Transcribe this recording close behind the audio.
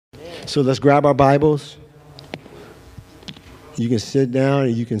So let's grab our Bibles. You can sit down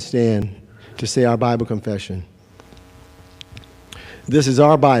and you can stand to say our Bible confession. This is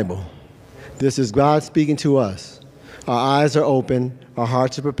our Bible. This is God speaking to us. Our eyes are open. Our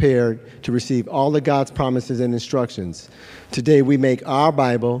hearts are prepared to receive all of God's promises and instructions. Today we make our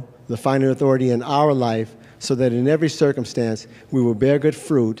Bible the final authority in our life so that in every circumstance we will bear good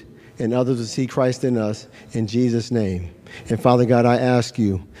fruit and others will see Christ in us in Jesus' name. And Father God, I ask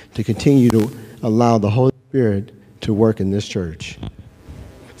you to continue to allow the Holy Spirit to work in this church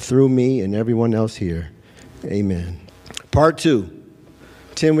through me and everyone else here. Amen. Part 2,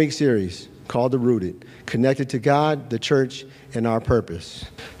 10-week series called The Rooted, connected to God, the church, and our purpose.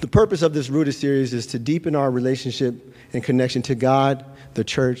 The purpose of this Rooted series is to deepen our relationship and connection to God, the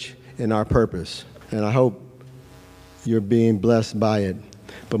church, and our purpose. And I hope you're being blessed by it.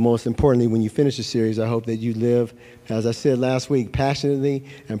 But most importantly, when you finish the series, I hope that you live, as I said last week, passionately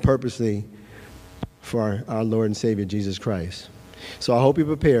and purposely for our Lord and Savior, Jesus Christ. So I hope you're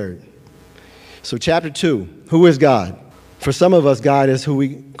prepared. So chapter 2, who is God? For some of us, God is who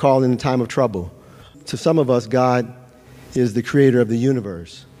we call in the time of trouble. To some of us, God is the creator of the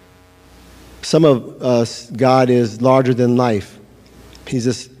universe. Some of us, God is larger than life. He's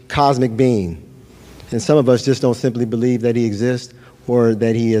this cosmic being. And some of us just don't simply believe that he exists or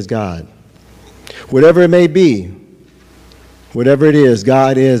that he is God. Whatever it may be, whatever it is,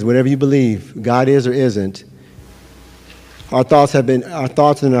 God is, whatever you believe, God is or isn't, our thoughts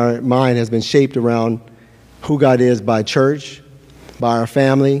in our mind has been shaped around who God is by church, by our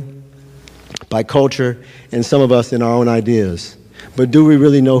family, by culture, and some of us in our own ideas. But do we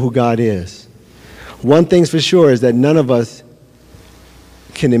really know who God is? One thing's for sure is that none of us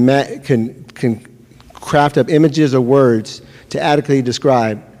can craft up images or words to adequately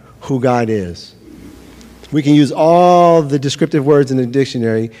describe who God is. We can use all the descriptive words in the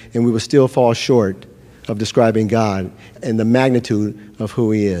dictionary and we will still fall short of describing God and the magnitude of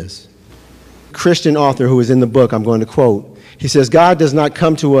who he is. Christian author who is in the book, I'm going to quote, he says, God does not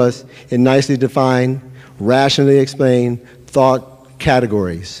come to us in nicely defined, rationally explained thought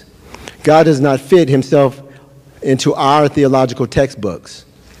categories. God does not fit himself into our theological textbooks.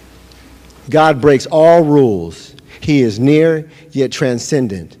 God breaks all rules. He is near, yet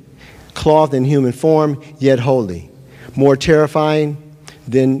transcendent, clothed in human form, yet holy, more terrifying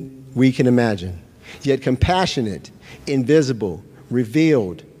than we can imagine, yet compassionate, invisible,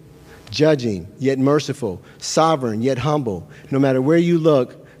 revealed, judging, yet merciful, sovereign, yet humble. No matter where you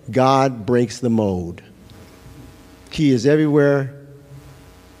look, God breaks the mold. He is everywhere,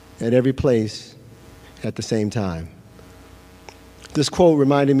 at every place, at the same time. This quote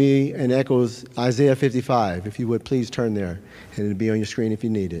reminded me and echoes Isaiah 55. If you would, please turn there, and it'll be on your screen if you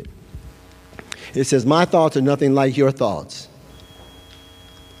need it. It says, my thoughts are nothing like your thoughts.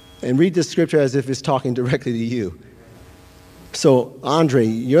 And read this scripture as if it's talking directly to you. So, Andre,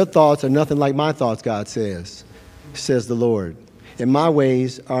 your thoughts are nothing like my thoughts, God says the Lord. And my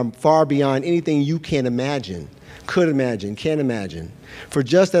ways are far beyond anything you can imagine, could imagine, can imagine. For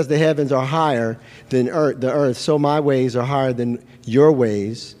just as the heavens are higher than the earth, so my ways are higher than your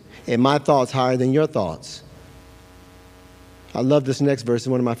ways, and my thoughts higher than your thoughts. I love this next verse. It's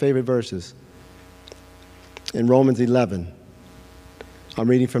one of my favorite verses. In Romans 11, I'm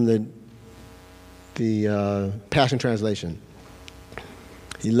reading from the Passion Translation.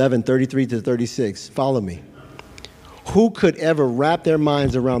 11:33 to 36. Follow me. Who could ever wrap their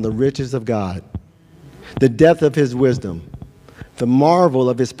minds around the riches of God, the depth of his wisdom, the marvel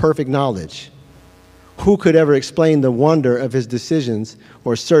of his perfect knowledge? Who could ever explain the wonder of his decisions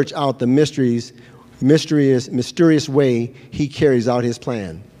or search out the mysterious way he carries out his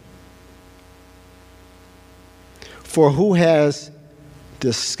plan? For who has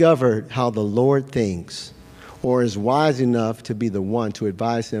discovered how the Lord thinks, or is wise enough to be the one to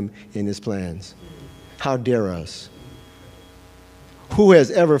advise him in his plans? How dare us? Who has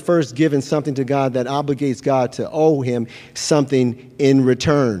ever first given something to God that obligates God to owe him something in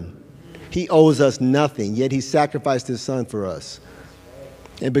return? He owes us nothing, yet he sacrificed his son for us.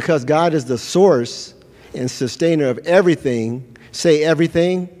 And because God is the source and sustainer of everything, say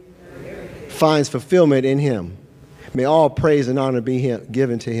everything, finds fulfillment in him. May all praise and honor be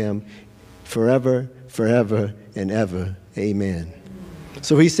given to him forever, forever, and ever. Amen.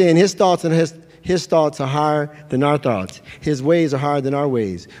 So he's saying his thoughts and his thoughts are higher than our thoughts. His ways are higher than our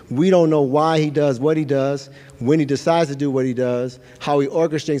ways. We don't know why he does what he does, when he decides to do what he does, how he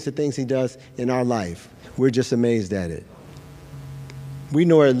orchestrates the things he does in our life. We're just amazed at it. We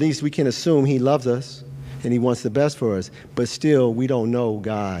know, or at least we can assume he loves us and he wants the best for us, but still we don't know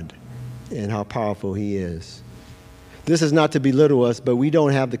God and how powerful he is. This is not to belittle us, but we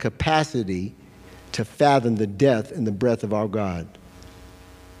don't have the capacity to fathom the depth and the breadth of our God.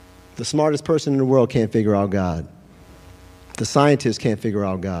 The smartest person in the world can't figure out God. The scientists can't figure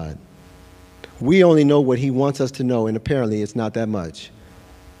out God. We only know what he wants us to know, and apparently it's not that much.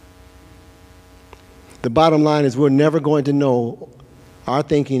 The bottom line is we're never going to know, our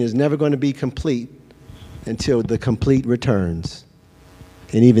thinking is never going to be complete until the complete returns.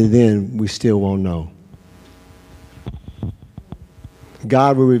 And even then, we still won't know.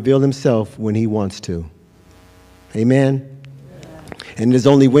 God will reveal himself when he wants to. Amen? And it is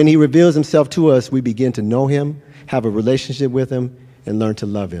only when he reveals himself to us we begin to know him, have a relationship with him, and learn to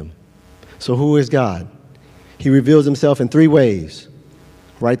love him. So who is God? He reveals himself in 3 ways.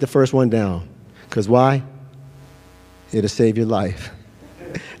 Write the first one down. Because why? It'll save your life.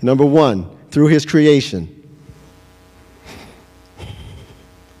 Number 1, through his creation.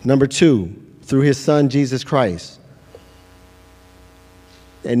 Number 2, through his son, Jesus Christ.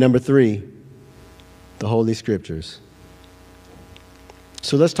 And number 3, the Holy Scriptures.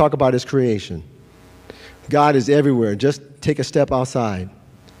 So let's talk about his creation. God is everywhere. Just take a step outside.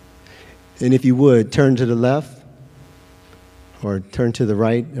 And if you would, turn to the left or turn to the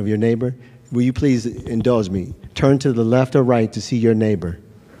right of your neighbor. Will you please indulge me? Turn to the left or right to see your neighbor.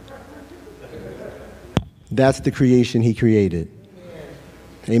 That's the creation he created.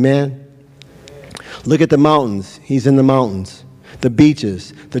 Amen? Look at the mountains. He's in the mountains. The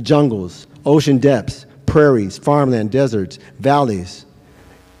beaches, the jungles, ocean depths, prairies, farmland, deserts, valleys,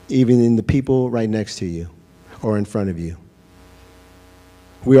 even in the people right next to you or in front of you.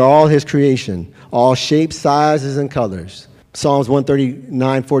 We are all his creation, all shapes, sizes, and colors. Psalms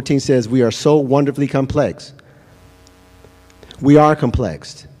 139:14 says, we are so wonderfully complex. We are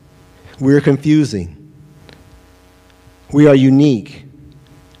complex. We are confusing. We are unique.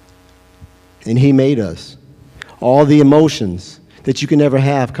 And he made us. All the emotions that you can ever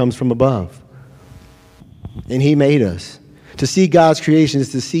have comes from above. And he made us. To see God's creation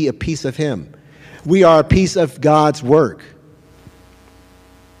is to see a piece of him. We are a piece of God's work.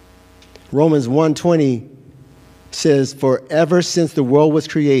 Romans 1:20 says, for ever since the world was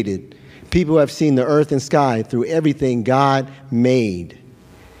created, people have seen the earth and sky through everything God made.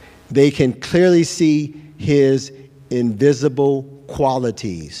 They can clearly see his invisible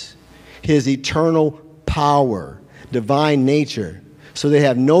qualities, his eternal power, divine nature, so they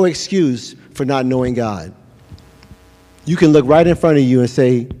have no excuse for not knowing God. You can look right in front of you and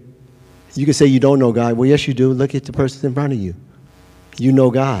say, you can say you don't know God. Well, yes, you do. Look at the person in front of you. You know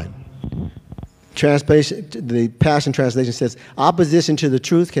God. Translation, the Passion Translation says, opposition to the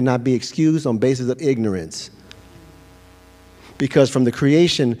truth cannot be excused on basis of ignorance. Because from the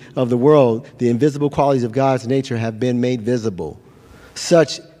creation of the world, the invisible qualities of God's nature have been made visible,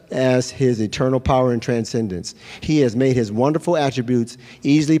 such as his eternal power and transcendence. He has made his wonderful attributes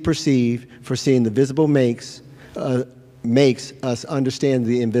easily perceived, for seeing the visible makes us understand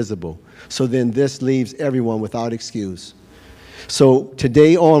the invisible. So then this leaves everyone without excuse. So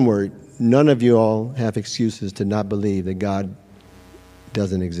today onward, none of you all have excuses to not believe that God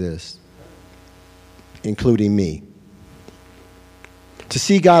doesn't exist, including me. To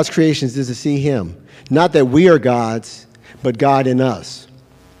see God's creations is to see him. Not that we are God's, but God in us.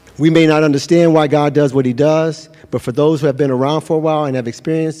 We may not understand why God does what he does, but for those who have been around for a while and have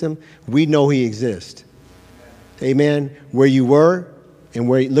experienced him, we know he exists. Amen. Where you were, and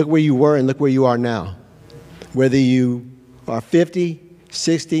look where you were and look where you are now. Whether you are 50,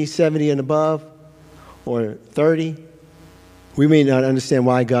 60, 70 and above, or 30, we may not understand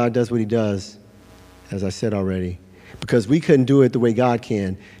why God does what he does, as I said already, because we couldn't do it the way God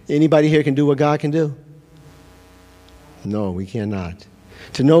can. Anybody here can do what God can do? No, we cannot.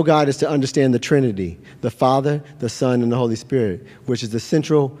 To know God is to understand the Trinity, the Father, the Son, and the Holy Spirit, which is the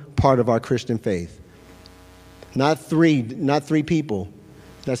central part of our Christian faith. Not three people.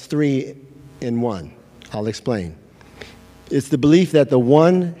 That's 3 in 1. I'll explain. It's the belief that the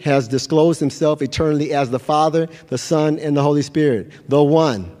one has disclosed himself eternally as the Father, the Son, and the Holy Spirit. The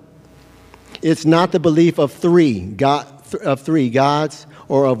one. It's not the belief of three gods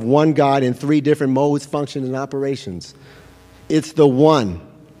or of one God in 3 different modes, functions, and operations. It's the one.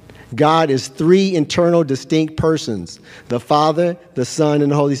 God is 3 internal, distinct persons, the Father, the Son,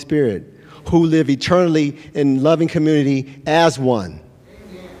 and the Holy Spirit, who live eternally in loving community as one.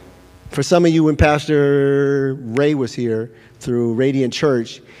 Amen. For some of you, when Pastor Ray was here through Radiant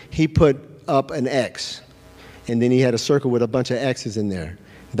Church, he put up an X, and then he had a circle with a bunch of X's in there.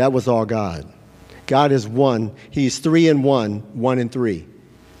 That was all God. God is one. He's 3 in 1, 1 in 3.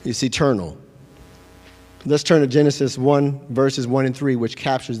 It's eternal. Let's turn to Genesis 1, verses 1 and 3, which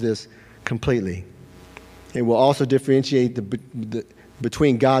captures this completely. And will also differentiate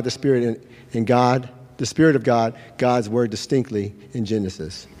between God, the Spirit, and God, the Spirit of God, God's word distinctly in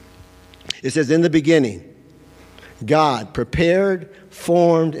Genesis. It says, in the beginning, God prepared,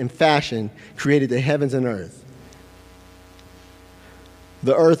 formed, and fashioned, created the heavens and earth.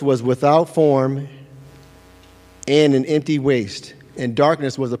 The earth was without form and an empty waste, and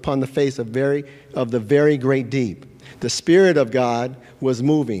darkness was upon the face of the very great deep. The Spirit of God was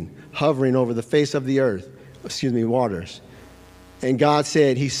moving, hovering over the face of the earth, waters. And God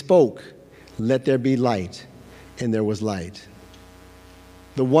said, he spoke, let there be light, and there was light.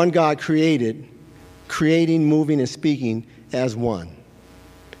 The one God created, creating, moving, and speaking as one.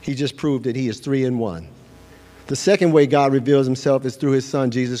 He just proved that he is three in one. The second way God reveals himself is through his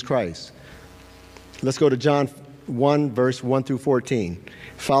Son, Jesus Christ. Let's go to John 1, verse 1 through 14.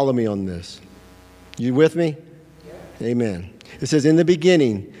 Follow me on this. You with me? Yeah. Amen. It says, in the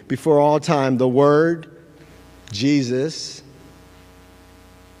beginning, before all time, the Word, Jesus,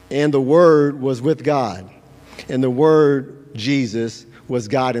 and the Word was with God. And the Word, Jesus, was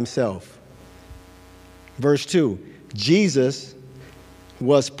God himself. Verse 2, Jesus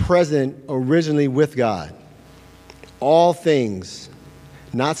was present originally with God. All things,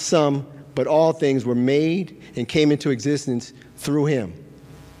 not some, but all things were made and came into existence through him.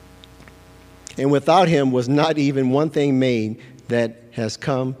 And without him was not even one thing made that has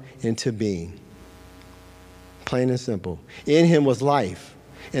come into being. Plain and simple. In him was life,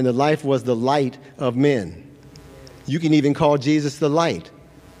 and the life was the light of men. You can even call Jesus the light.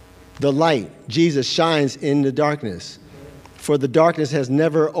 The light, Jesus, shines in the darkness, for the darkness has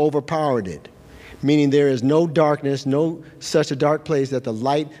never overpowered it, meaning there is no darkness, no such a dark place that the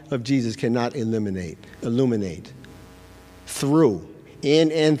light of Jesus cannot illuminate. Through,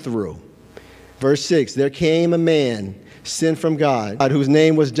 in and through. Verse 6, there came a man sent from God, whose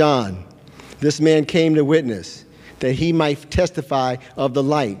name was John. This man came to witness, that he might testify of the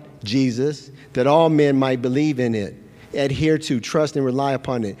light, Jesus, that all men might believe in it, adhere to, trust, and rely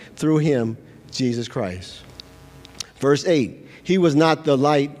upon it, through him, Jesus Christ. Verse 8, he was not the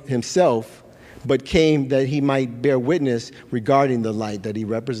light himself, but came that he might bear witness regarding the light that he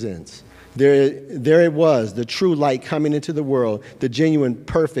represents. There it was, the true light coming into the world, the genuine,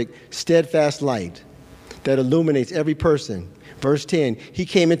 perfect, steadfast light that illuminates every person. Verse 10, he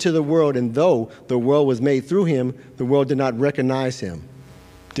came into the world, and though the world was made through him, the world did not recognize him,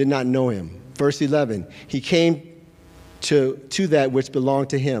 did not know him. Verse 11, he came to that which belonged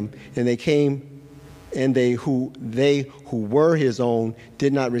to him, and they who were his own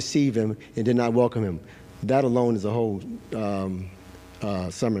did not receive him and did not welcome him. That alone is a whole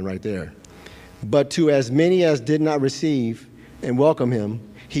sermon right there. But to as many as did not receive and welcome him,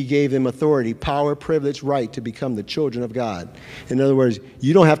 he gave them authority, power, privilege, right to become the children of God. In other words,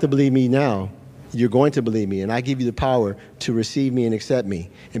 you don't have to believe me now. You're going to believe me, and I give you the power to receive me and accept me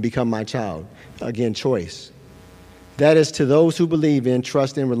and become my child. Again, choice. That is to those who believe in,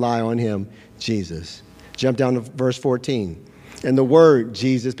 trust, and rely on him, Jesus. Jump down to verse 14. And the Word,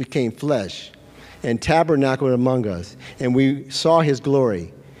 Jesus, became flesh and tabernacled among us, and we saw his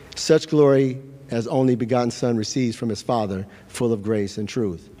glory, such glory as only begotten Son receives from his Father, full of grace and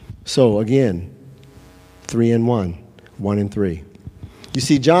truth. So again, 3 in 1, 1 in 3. You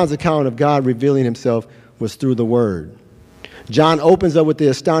see, John's account of God revealing himself was through the Word. John opens up with the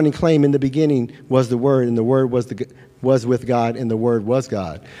astounding claim, in the beginning was the Word, and the Word was with God, and the Word was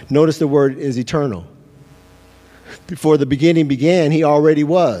God. Notice the Word is eternal. Before the beginning began, he already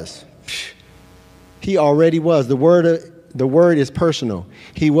was. He already was. The Word is personal.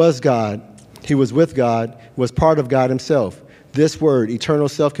 He was God. He was with God, was part of God himself. This Word, eternal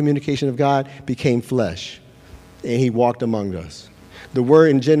self-communication of God, became flesh, and he walked among us. The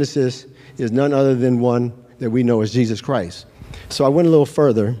Word in Genesis is none other than one that we know as Jesus Christ. So I went a little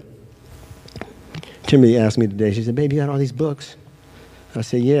further. Kimberly asked me today, she said, "Baby, you got all these books?" I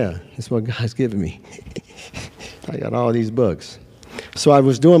said, "Yeah, that's what God's given me." I got all these books. So I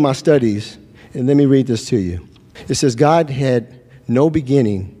was doing my studies, and let me read this to you. It says, God had no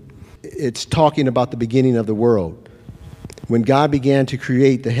beginning. It's talking about the beginning of the world. When God began to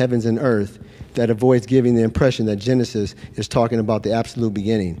create the heavens and earth, that avoids giving the impression that Genesis is talking about the absolute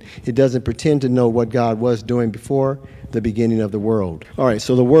beginning. It doesn't pretend to know what God was doing before the beginning of the world. All right,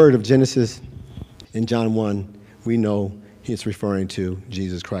 so the word of Genesis in John 1, we know it's referring to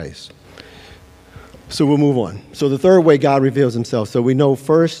Jesus Christ. So we'll move on. So the third way God reveals himself. So we know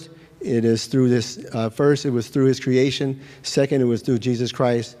first it is through this. First, it was through his creation. Second, it was through Jesus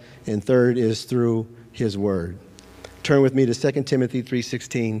Christ. And third is through his word. Turn with me to 2 Timothy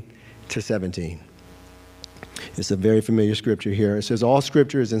 3:16 to 17. It's a very familiar scripture here. It says, all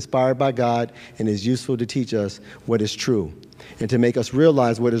scripture is inspired by God and is useful to teach us what is true and to make us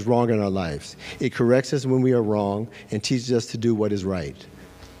realize what is wrong in our lives. It corrects us when we are wrong and teaches us to do what is right.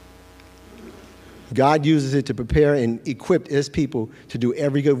 God uses it to prepare and equip his people to do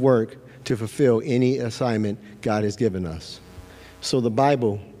every good work to fulfill any assignment God has given us. So the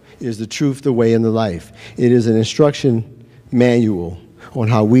Bible is the truth, the way, and the life. It is an instruction manual on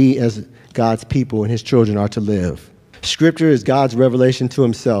how we as God's people and his children are to live. Scripture is God's revelation to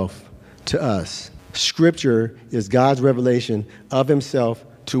himself, to us. Scripture is God's revelation of himself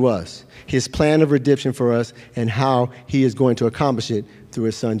to us, his plan of redemption for us, and how he is going to accomplish it through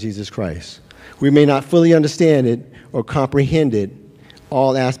his son, Jesus Christ. We may not fully understand it or comprehend it,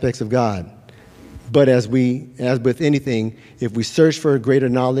 all aspects of God. But as with anything, if we search for greater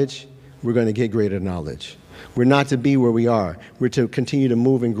knowledge, we're going to get greater knowledge. We're not to be where we are. We're to continue to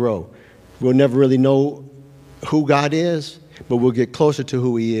move and grow. We'll never really know who God is, but we'll get closer to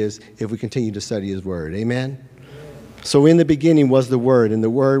who he is if we continue to study his word. Amen? So in the beginning was the Word, and the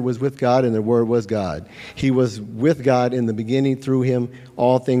Word was with God, and the Word was God. He was with God in the beginning. Through him,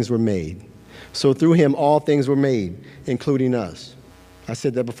 all things were made. So through him, all things were made, including us. I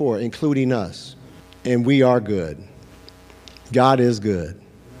said that before, including us. And we are good. God is good.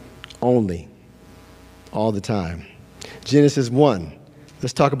 Only. All the time. Genesis 1.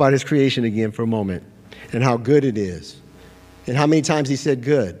 Let's talk about his creation again for a moment. And how good it is. And how many times he said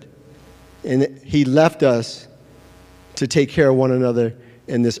good. And he left us to take care of one another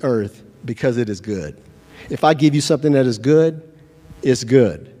in this earth because it is good. If I give you something that is good, it's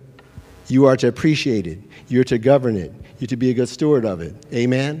good. You are to appreciate it. You're to govern it. You're to be a good steward of it.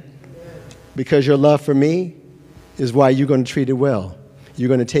 Amen? Because your love for me is why you're going to treat it well. You're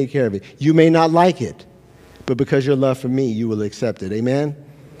going to take care of it. You may not like it, but because your love for me, you will accept it. Amen?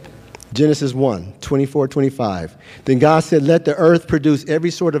 Genesis 1, 24, 25. Then God said, let the earth produce every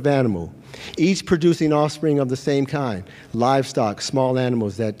sort of animal, each producing offspring of the same kind, livestock, small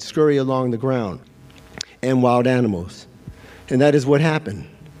animals that scurry along the ground, and wild animals. And that is what happened.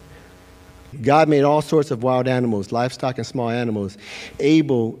 God made all sorts of wild animals, livestock and small animals,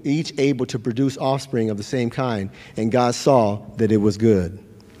 each able to produce offspring of the same kind, and God saw that it was good.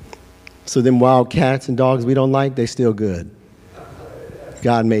 So them wild cats and dogs we don't like, they're still good.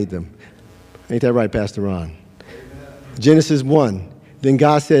 God made them. Ain't that right, Pastor Ron? Genesis 1. Then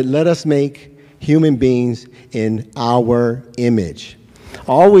God said, let us make human beings in our image.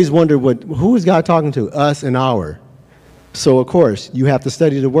 I always wondered who is God talking to? Us and our. So, of course, you have to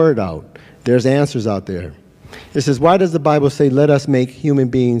study the word out. There's answers out there. It says, why does the Bible say, let us make human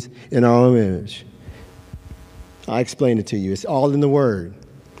beings in our own image? I explained it to you. It's all in the word.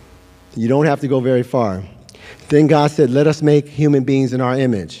 You don't have to go very far. Then God said, let us make human beings in our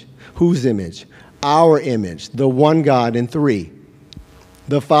image. Whose image? Our image. The one God in three.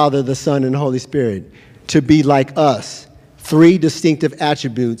 The Father, the Son, and the Holy Spirit. To be like us. Three distinctive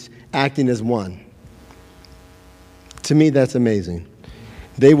attributes acting as one. To me, that's amazing.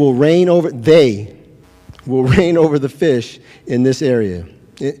 They will reign over the fish in this area,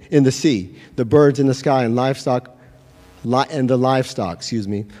 in the sea, the birds in the sky, and the livestock,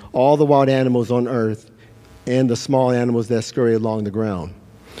 all the wild animals on earth, and the small animals that scurry along the ground.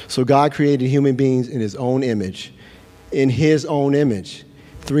 So God created human beings in his own image. In his own image.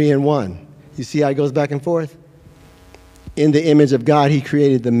 3 in 1. You see how it goes back and forth? In the image of God, he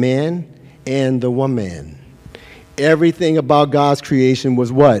created the man and the woman. Everything about God's creation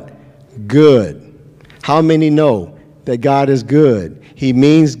was what? Good. How many know that God is good? He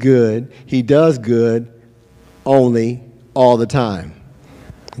means good. He does good only all the time.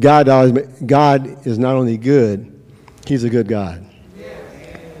 God is not only good, he's a good God.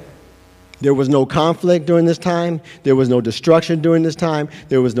 There was no conflict during this time. There was no destruction during this time.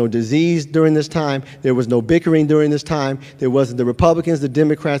 There was no disease during this time. There was no bickering during this time. There wasn't the Republicans, the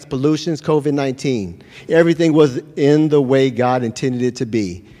Democrats, pollutions, COVID-19. Everything was in the way God intended it to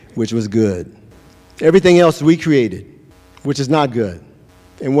be, which was good. Everything else we created, which is not good.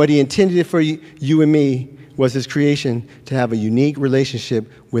 And what he intended it for you and me was his creation to have a unique relationship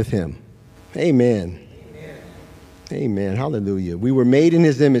with him. Amen. Amen. Hallelujah. We were made in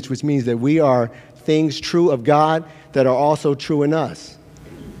his image, which means that we are things true of God that are also true in us.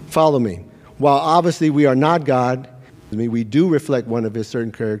 Follow me. While obviously we are not God, we do reflect one of his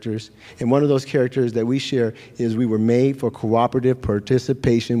certain characters. And one of those characters that we share is we were made for cooperative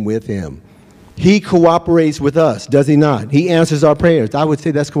participation with him. He cooperates with us, does he not? He answers our prayers. I would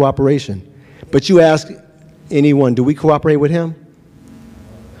say that's cooperation. But you ask anyone, do we cooperate with him?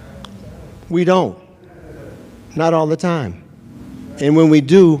 We don't. Not all the time. And when we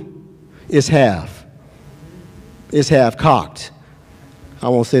do, it's half. It's half cocked. I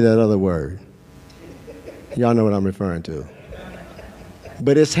won't say that other word. Y'all know what I'm referring to.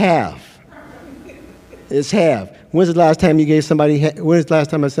 But it's half. It's half. When's the last time you gave somebody, when's the last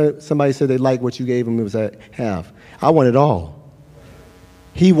time somebody said they liked what you gave them? It was at half. I want it all.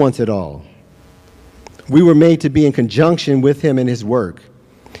 He wants it all. We were made to be in conjunction with him in his work.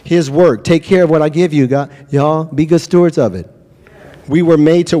 His work. Take care of what I give you, God. Y'all, be good stewards of it. We were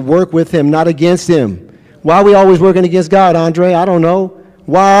made to work with him, not against him. Why are we always working against God, Andre? I don't know.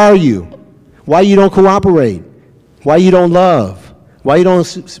 Why are you? Why you don't cooperate? Why you don't love? Why you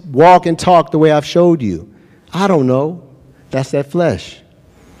don't walk and talk the way I've showed you? I don't know. That's that flesh.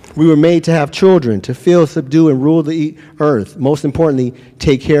 We were made to have children, to fill, subdue, and rule the earth. Most importantly,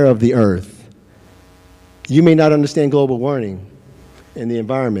 take care of the earth. You may not understand global warming and the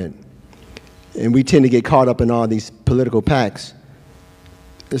environment, and we tend to get caught up in all these political pacts.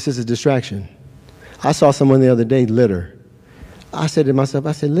 This is a distraction. I saw someone the other day litter. I said to myself,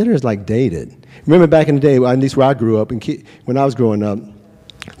 litter is like dated. Remember back in the day, at least where I grew up, when I was growing up,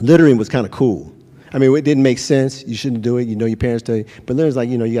 littering was kind of cool. I mean, it didn't make sense. You shouldn't do it. You know, your parents tell you. But littering's like,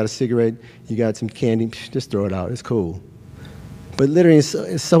 you know, you got a cigarette, you got some candy, just throw it out. It's cool. But littering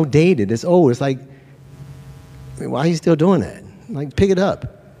is so dated. It's old. It's like, why are you still doing that? Like, pick it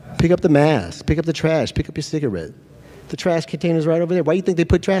up. Pick up the mask. Pick up the trash. Pick up your cigarette. The trash container's right over there. Why do you think they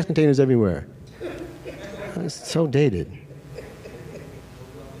put trash containers everywhere? It's so dated.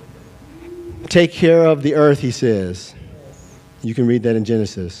 Take care of the earth, he says. You can read that in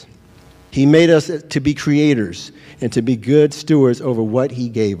Genesis. He made us to be creators and to be good stewards over what he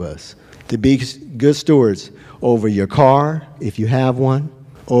gave us. To be good stewards over your car, if you have one,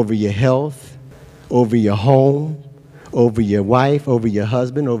 over your health, over your home, over your wife, over your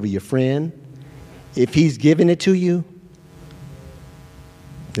husband, over your friend. If he's given it to you,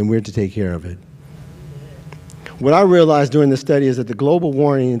 then we're to take care of it. What I realized during the study is that the global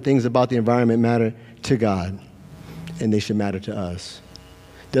warming and things about the environment matter to God, and they should matter to us.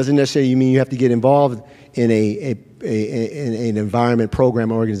 Doesn't necessarily mean you have to get involved in an environment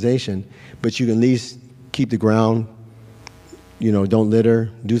program or organization, but you can at least keep the ground, you know, don't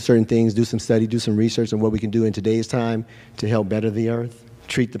litter, do certain things, do some study, do some research on what we can do in today's time to help better the earth.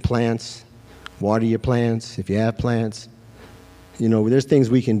 Treat the plants, water your plants if you have plants. You know, there's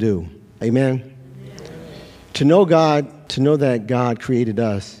things we can do. Amen? To know God, to know that God created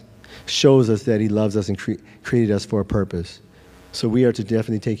us, shows us that he loves us and created us for a purpose. So we are to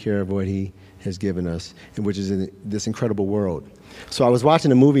definitely take care of what he has given us, and which is in this incredible world. So I was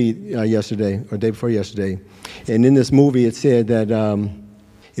watching a movie yesterday, or day before yesterday, and in this movie it said that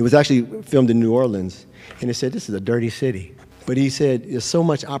it was actually filmed in New Orleans, and it said this is a dirty city. But he said there's so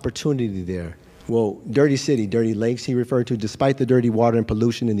much opportunity there. Well, dirty city, dirty lakes, he referred to, despite the dirty water and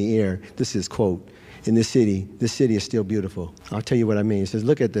pollution in the air, this is quote, in this city is still beautiful. I'll tell you what I mean. He says,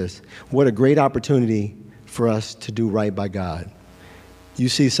 look at this. What a great opportunity for us to do right by God. You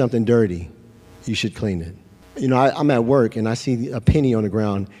see something dirty, you should clean it. You know, I'm at work and I see a penny on the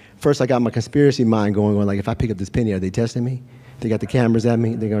ground. First, I got my conspiracy mind going on, like, if I pick up this penny, are they testing me? They got the cameras at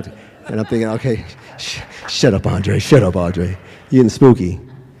me? And I'm thinking, okay, shut up, Andre. Shut up, Andre. You're getting spooky.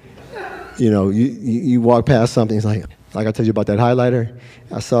 You know, you walk past something, it's like I told you about that highlighter.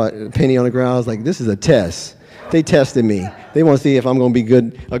 I saw a penny on the ground. I was like, this is a test. They tested me. They want to see if I'm going to be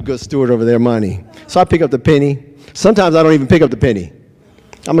a good steward over their money. So I pick up the penny. Sometimes I don't even pick up the penny.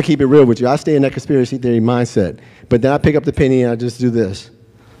 I'm going to keep it real with you. I stay in that conspiracy theory mindset. But then I pick up the penny and I just do this.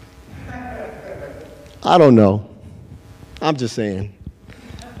 I don't know. I'm just saying.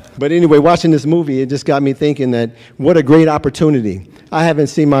 But anyway, watching this movie, it just got me thinking that what a great opportunity. I haven't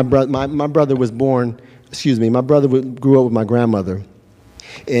seen my brother. My brother was born, my brother grew up with my grandmother.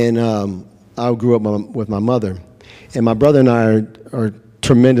 And I grew up with my mother. And my brother and I are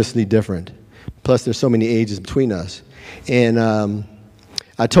tremendously different. Plus, there's so many ages between us. And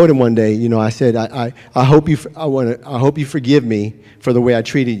I told him one day, you know, I said, I hope you forgive me for the way I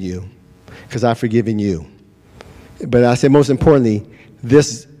treated you, because I've forgiven you. But I said, most importantly,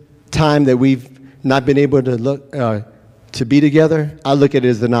 this time that we've not been able to be together, I look at it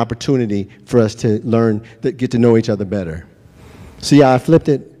as an opportunity for us to learn, get to know each other better. So yeah, I flipped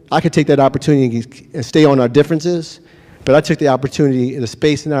it. I could take that opportunity and stay on our differences, but I took the opportunity, the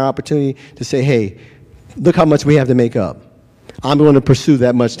space in our opportunity to say, hey, look how much we have to make up. I'm going to pursue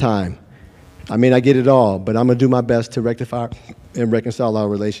that much time. I may not get it all, but I'm going to do my best to rectify and reconcile our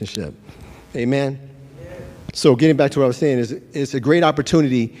relationship. Amen? So getting back to what I was saying, it's a great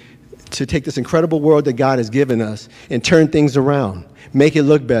opportunity to take this incredible world that God has given us and turn things around, make it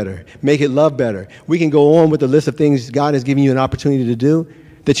look better, make it love better. We can go on with the list of things God has given you an opportunity to do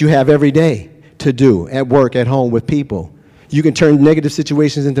that you have every day. to do at work, at home, with people. You can turn negative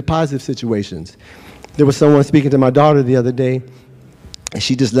situations into positive situations. There was someone speaking to my daughter the other day, and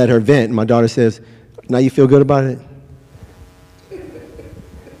she just let her vent. My daughter says, "Now you feel good about it?"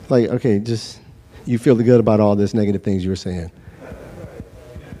 Like, okay, just, you feel good about all this negative things you were saying.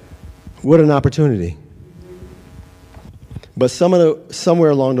 What an opportunity. But somewhere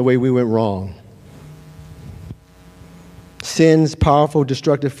along the way, we went wrong. Sin's powerful,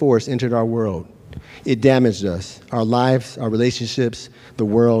 destructive force entered our world. It damaged us, our lives, our relationships, the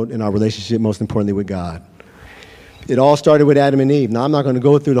world, and our relationship, most importantly, with God. It all started with Adam and Eve. Now, I'm not going to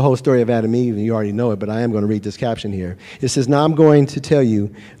go through the whole story of Adam and Eve, and you already know it, but I am going to read this caption here. It says, "Now I'm going to tell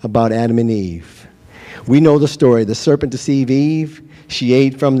you about Adam and Eve. We know the story. The serpent deceived Eve. She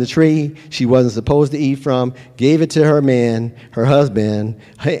ate from the tree she wasn't supposed to eat from, gave it to her man, her husband,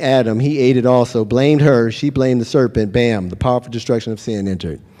 Adam. He ate it also, blamed her. She blamed the serpent. Bam, the powerful destruction of sin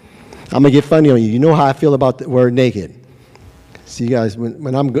entered." I'm going to get funny on you. You know how I feel about the word naked. See, guys,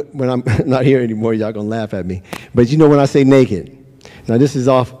 when I'm not here anymore, y'all going to laugh at me. But you know when I say naked. Now, this is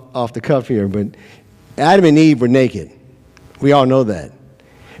off the cuff here, but Adam and Eve were naked. We all know that.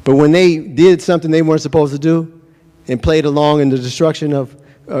 But when they did something they weren't supposed to do and played along in the destruction of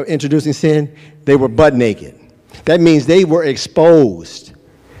introducing sin, they were butt naked. That means they were exposed.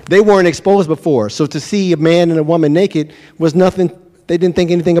 They weren't exposed before. So to see a man and a woman naked was nothing. They didn't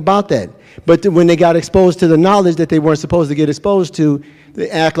think anything about that. But when they got exposed to the knowledge that they weren't supposed to get exposed to, they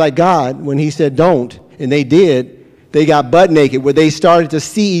act like God when he said don't, and they did. They got butt naked, where they started to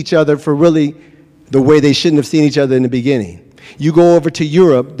see each other for really the way they shouldn't have seen each other in the beginning. You go over to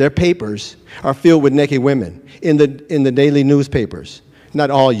Europe, their papers are filled with naked women in the daily newspapers.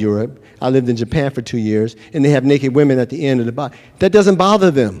 Not all Europe. I lived in Japan for 2 years, and they have naked women at the end of the body. That doesn't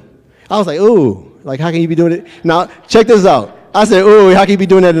bother them. I was like, ooh, like how can you be doing it? Now, check this out. I said, ooh, how can you be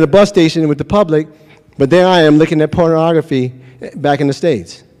doing that at a bus station with the public? But there I am looking at pornography back in the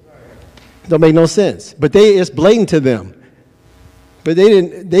States. Don't make no sense. But it's blatant to them. But they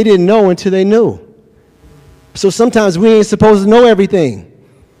didn't know until they knew. So sometimes we ain't supposed to know everything.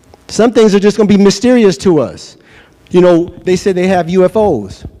 Some things are just going to be mysterious to us. You know, they said they have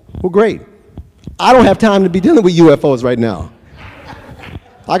UFOs. Well, great. I don't have time to be dealing with UFOs right now.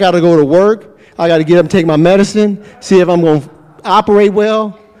 I got to go to work. I got to get up and take my medicine, see if I'm going to operate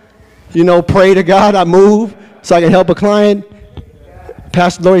well, you know, pray to God I move so I can help a client.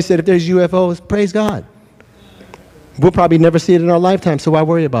 Pastor Lori said if there's UFOs, praise God. We'll probably never see it in our lifetime, so why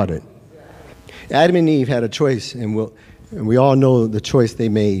worry about it? Adam and Eve had a choice, and we all know the choice they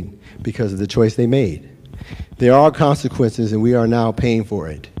made because of the choice they made. There are consequences, and we are now paying for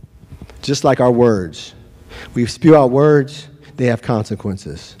it. Just like our words. We spew out words, they have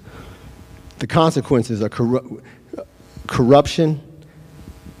consequences. The consequences are corruption,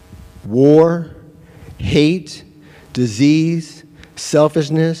 war, hate, disease,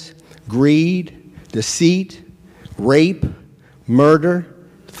 selfishness, greed, deceit, rape, murder,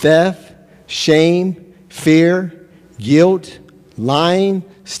 theft, shame, fear, guilt, lying,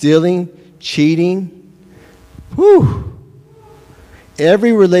 stealing, cheating. Whew.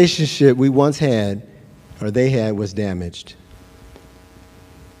 Every relationship we once had or they had was damaged.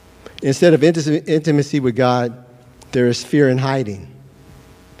 Instead of intimacy with God, there is fear and hiding.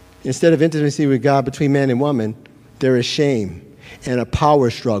 Instead of intimacy with God between man and woman, there is shame and a power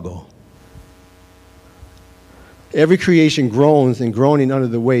struggle. Every creation groans and groaning under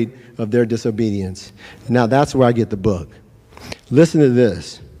the weight of their disobedience. Now that's where I get the book. Listen to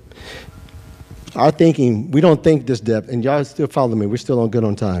this. Our thinking, we don't think this depth, and y'all still follow me. We're still good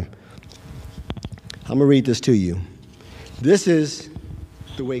on time. I'm going to read this to you. This is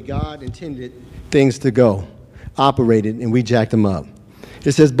the way God intended things to go, operated, and we jacked them up.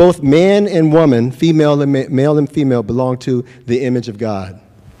 It says both man and woman, male and female, belong to the image of God.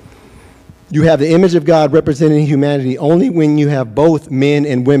 You have the image of God representing humanity only when you have both men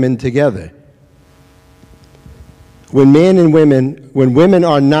and women together. When women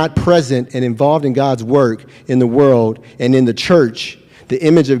are not present and involved in God's work in the world and in the church, the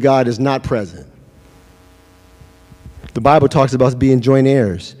image of God is not present. The Bible talks about us being joint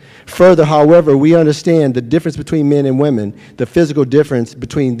heirs. Further, however, we understand the difference between men and women. The physical difference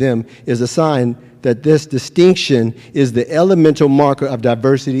between them is a sign that this distinction is the elemental marker of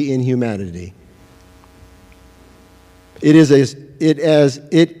diversity in humanity. It is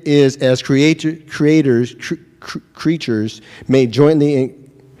as creatures made jointly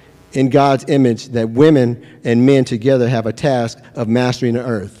in God's image that women and men together have a task of mastering the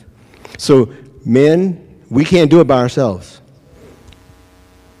earth. So men, we can't do it by ourselves.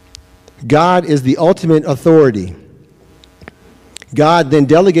 God is the ultimate authority. God then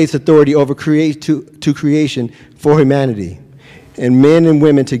delegates authority over to creation for humanity. And men and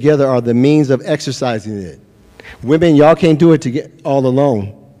women together are the means of exercising it. Women, y'all can't do it all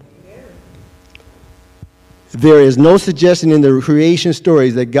alone. There is no suggestion in the creation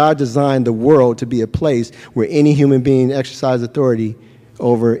stories that God designed the world to be a place where any human being exercises authority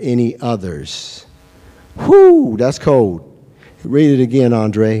over any others. Whew, that's cold. Read it again,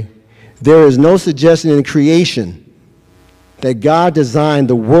 Andre. There is no suggestion in creation that God designed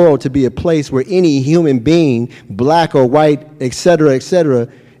the world to be a place where any human being, black or white, etc.,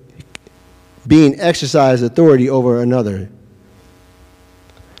 being exercised authority over another.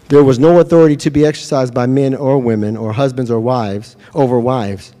 There was no authority to be exercised by men or women, or husbands or wives, over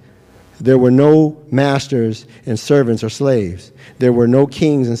wives. There were no masters and servants or slaves. There were no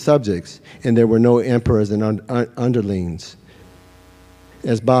kings and subjects, and there were no emperors and underlings.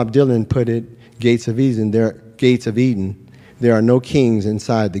 As Bob Dylan put it, gates of Eden, there are no kings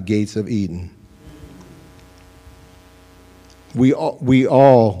inside the gates of Eden. We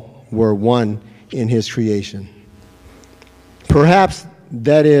all were one in his creation. Perhaps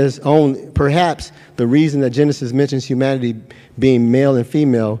the reason that Genesis mentions humanity being male and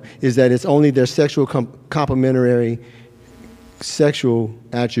female is that it's only their sexual complementary sexual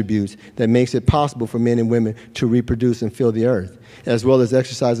attributes that makes it possible for men and women to reproduce and fill the earth, as well as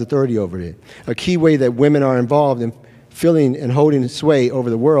exercise authority over it. A key way that women are involved in filling and holding sway over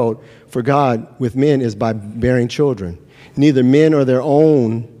the world for God with men is by bearing children. Neither men or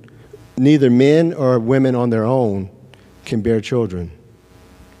women on their own can bear children.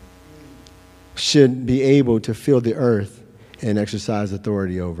 Should be able to fill the earth and exercise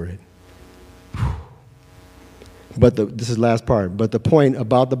authority over it. But this is the last part. But the point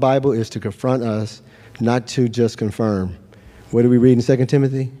about the Bible is to confront us, not to just confirm. What do we read in 2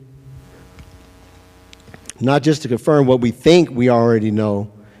 Timothy? Not just to confirm what we think we already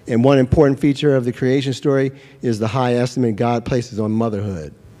know. And one important feature of the creation story is the high estimate God places on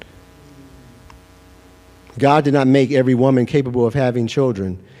motherhood. God did not make every woman capable of having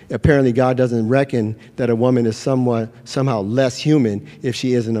children. Apparently, God doesn't reckon that a woman is somehow less human if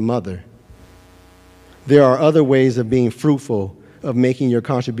she isn't a mother. There are other ways of being fruitful, of making your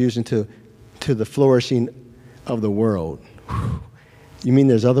contribution to the flourishing of the world. You mean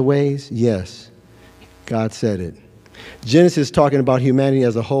there's other ways? Yes. God said it. Genesis is talking about humanity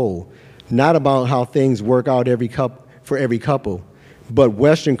as a whole, not about how things work out for every couple. But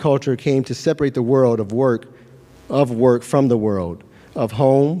Western culture came to separate the world of work from the world of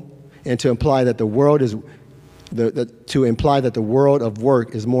home, and to imply that the world of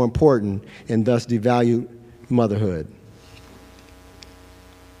work is more important, and thus devalue motherhood.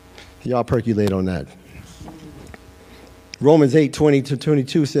 Y'all percolate on that. Romans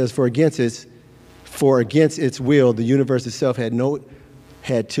 8:20-22 says, For against its will, the universe itself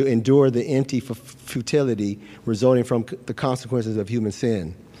had to endure the empty futility resulting from the consequences of human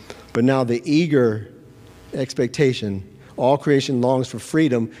sin. But now the eager expectation, all creation longs for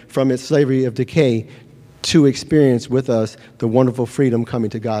freedom from its slavery of decay to experience with us the wonderful freedom coming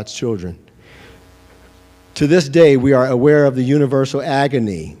to God's children. To this day, we are aware of the universal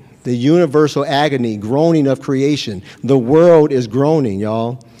agony, groaning of creation. The world is groaning,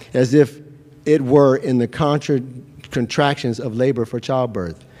 y'all, as if it were in the contractions of labor for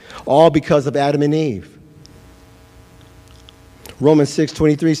childbirth, all because of Adam and Eve. Romans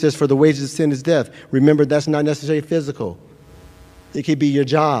 6:23 says, For the wages of sin is death. Remember, that's not necessarily physical. It could be your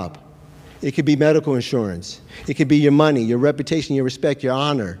job. It could be medical insurance. It could be your money, your reputation, your respect, your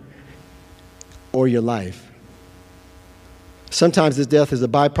honor, or your life. Sometimes this death is a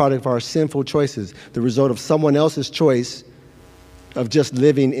byproduct of our sinful choices, the result of someone else's choice of just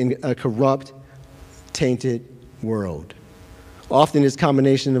living in a corrupt, tainted world. Often it's a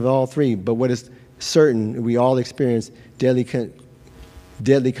combination of all three, but what is certain, we all experience deadly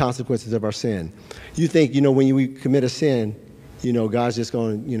consequences of our sin. You think, when we commit a sin, God's just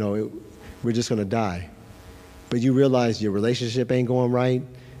going to, we're just going to die. But you realize your relationship ain't going right,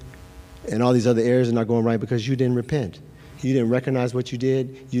 and all these other areas are not going right because you didn't repent. You didn't recognize what you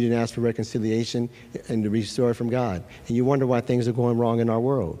did. You didn't ask for reconciliation and to restore from God. And you wonder why things are going wrong in our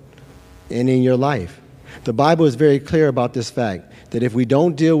world and in your life. The Bible is very clear about this fact, that if we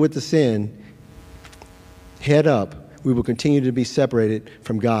don't deal with the sin head up, we will continue to be separated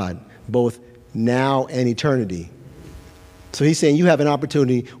from God, both now and eternity. So he's saying we have an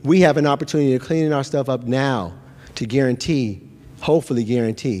opportunity to clean our stuff up now to hopefully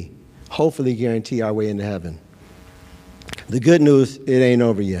guarantee our way into heaven. The good news, it ain't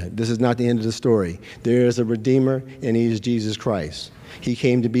over yet. This is not the end of the story. There is a Redeemer, and he is Jesus Christ. He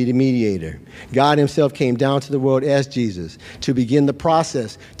came to be the mediator. God himself came down to the world as Jesus to begin the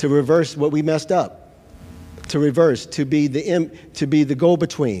process, to reverse what we messed up, to be the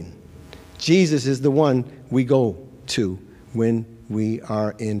go-between. Jesus is the one we go to when we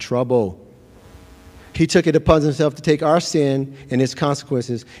are in trouble. He took it upon himself to take our sin and its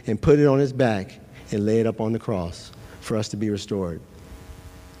consequences and put it on his back and lay it up on the cross for us to be restored.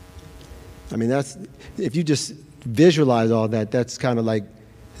 I mean, if you just visualize all that, that's kind of like,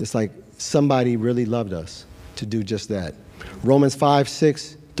 it's like somebody really loved us to do just that. Romans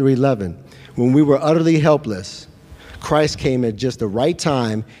 5:6-11. When we were utterly helpless, Christ came at just the right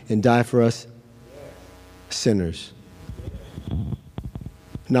time and died for us sinners.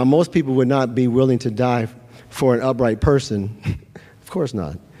 Now, most people would not be willing to die for an upright person. Of course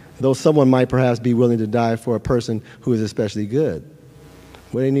not. Though someone might perhaps be willing to die for a person who is especially good.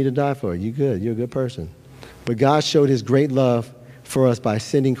 What do they need to die for? You good. You're a good person. But God showed his great love for us by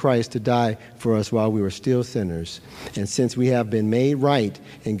sending Christ to die for us while we were still sinners. And since we have been made right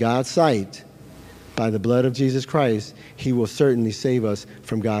in God's sight by the blood of Jesus Christ, he will certainly save us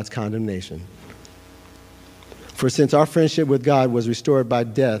from God's condemnation. For since our friendship with God was restored by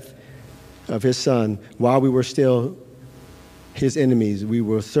death of his Son, while we were still his enemies, we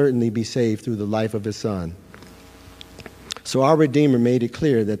will certainly be saved through the life of his Son. So our Redeemer made it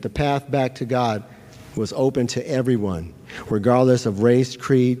clear that the path back to God was open to everyone, regardless of race,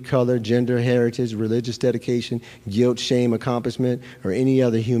 creed, color, gender, heritage, religious dedication, guilt, shame, accomplishment, or any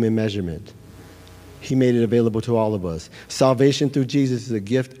other human measurement. He made it available to all of us. Salvation through Jesus is a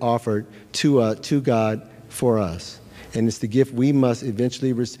gift offered to God for us. And it's the gift we must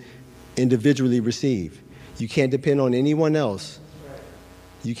eventually individually receive. You can't depend on anyone else.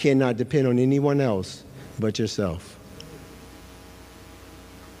 You cannot depend on anyone else but yourself.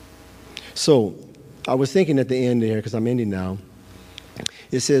 So, I was thinking at the end there, because I'm ending now,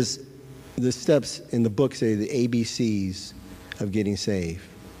 it says, the steps in the book say the ABCs of getting saved.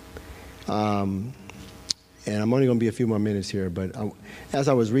 And I'm only going to be a few more minutes here, but as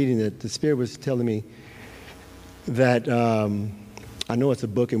I was reading it, the Spirit was telling me that I know it's a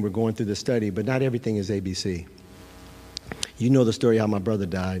book and we're going through the study, but not everything is ABC. You know the story how my brother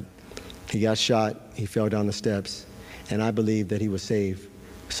died. He got shot, he fell down the steps, and I believe that he was saved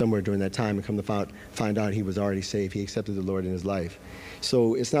somewhere during that time, and come to find out he was already saved. He accepted the Lord in his life.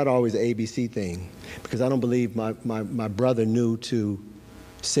 So it's not always an ABC thing, because I don't believe my brother knew to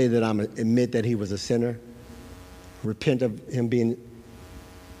say that admit that he was a sinner, repent of him being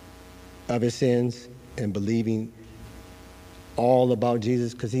of his sins, and believing all about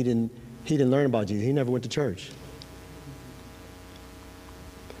Jesus, because he didn't learn about Jesus. He never went to church.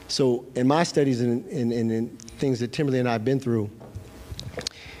 So in my studies and in things that Timberly and I have been through,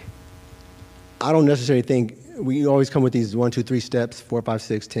 I don't necessarily think, we always come with these 1, 2, 3 steps, 4, 5,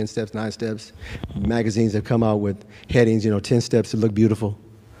 6, 10 steps, 9 steps. Magazines have come out with headings, 10 steps to look beautiful.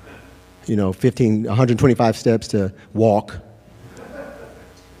 125 steps to walk,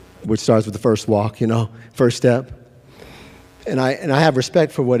 which starts with the first walk, first step. And I have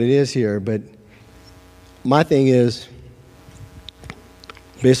respect for what it is here, but my thing is,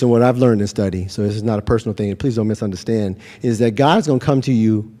 based on what I've learned in study, so this is not a personal thing, and please don't misunderstand, is that God's going to come to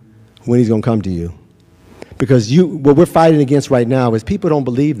you when he's going to come to you. Because what we're fighting against right now is people don't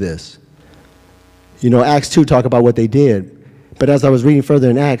believe this. Acts 2 talk about what they did. But as I was reading further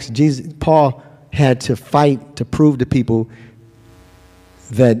in Acts, Paul had to fight to prove to people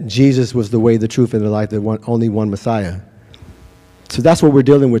that Jesus was the way, the truth, and the life, only one Messiah. So that's what we're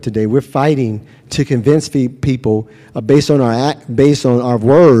dealing with today. We're fighting to convince people based on our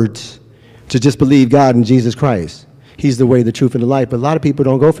words to just believe God and Jesus Christ. He's the way, the truth, and the life. But a lot of people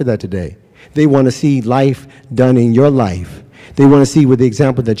don't go for that today. They want to see life done in your life. They want to see with the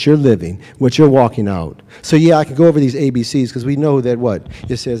example that you're living, what you're walking out. So yeah, I can go over these ABCs because we know that what?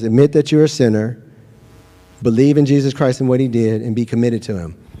 It says admit that you're a sinner, believe in Jesus Christ and what he did, and be committed to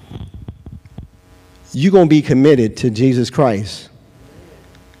him. You're going to be committed to Jesus Christ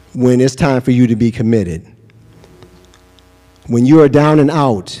when it's time for you to be committed. When you are down and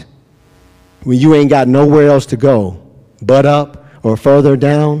out, when you ain't got nowhere else to go, but up or further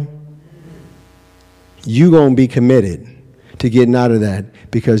down, you're going to be committed to getting out of that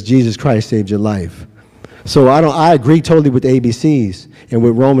because Jesus Christ saved your life. So I agree totally with the ABCs and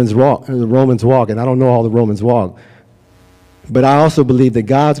with Romans walk, and I don't know all the Romans walk. But I also believe that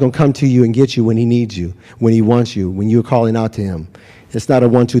God's going to come to you and get you when he needs you, when he wants you, when you're calling out to him. It's not a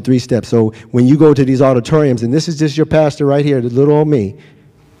 1, 2, 3 step. So when you go to these auditoriums, and this is just your pastor right here, the little old me,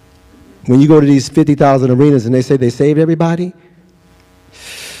 when you go to these 50,000 arenas and they say they saved everybody,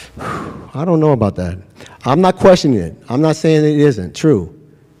 I don't know about that. I'm not questioning it. I'm not saying it isn't true.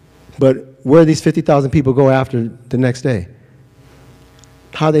 But where do these 50,000 people go after the next day?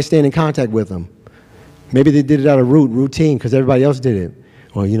 How are they staying in contact with them? Maybe they did it out of routine because everybody else did it.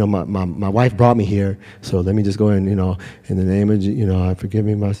 Well, my wife brought me here, so let me just go in, in the name of, I forgive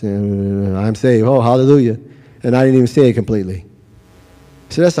me my sin, I'm saved, oh, hallelujah. And I didn't even say it completely.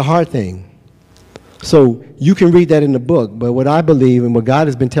 So that's the hard thing. So you can read that in the book, but what I believe and what God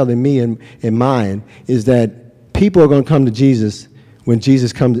has been telling me in mine is that people are going to come to Jesus when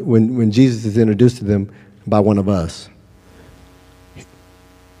Jesus is introduced to them by one of us.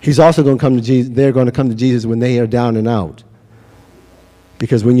 He's also going to come to Jesus. They're going to come to Jesus when they are down and out.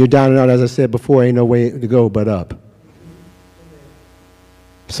 Because when you're down and out, as I said before, ain't no way to go but up.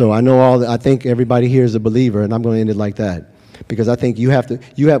 So I think everybody here is a believer, and I'm going to end it like that. Because I think we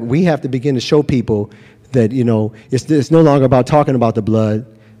have to begin to show people that, it's no longer about talking about the blood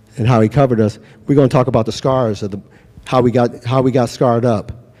and how he covered us. We're going to talk about the scars of how we got scarred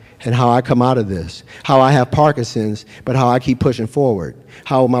up, and how I come out of this, how I have Parkinson's, but how I keep pushing forward,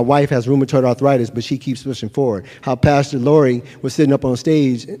 how my wife has rheumatoid arthritis, but she keeps pushing forward, how Pastor Lori was sitting up on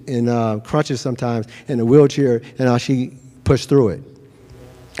stage in crutches sometimes in a wheelchair, and how she pushed through it.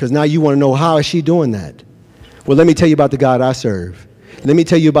 Because now you want to know, how is she doing that? Well, let me tell you about the God I serve. Let me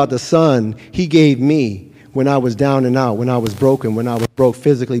tell you about the Son he gave me when I was down and out, when I was broken, when I was broke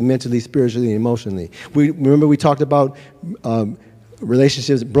physically, mentally, spiritually, and emotionally. Remember we talked about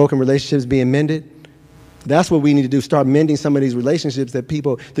broken relationships being mended? That's what we need to do, start mending some of these relationships that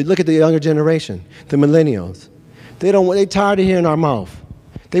look at the younger generation, the millennials. They're tired of hearing our mouth.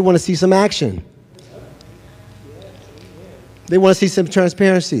 They want to see some action. They want to see some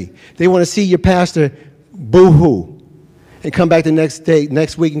transparency. They want to see your pastor boo-hoo and come back the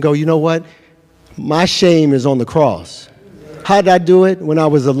next week and go, you know what? My shame is on the cross. How did I do it? When I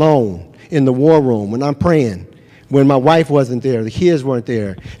was alone in the war room, when I'm praying, when my wife wasn't there, the kids weren't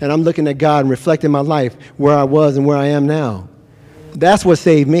there, and I'm looking at God and reflecting my life where I was and where I am now. That's what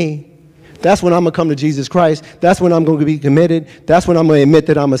saved me. That's when I'm going to come to Jesus Christ. That's when I'm going to be committed. That's when I'm going to admit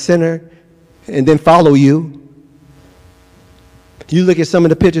that I'm a sinner and then follow you. You look at some of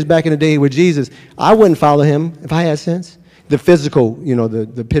the pictures back in the day with Jesus, I wouldn't follow him if I had sense. The physical,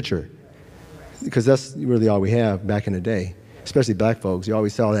 the picture. Because that's really all we have back in the day, especially black folks. You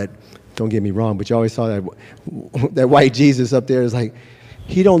always saw that, don't get me wrong, but you always saw that white Jesus up there is like,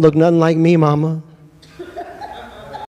 he don't look nothing like me, mama.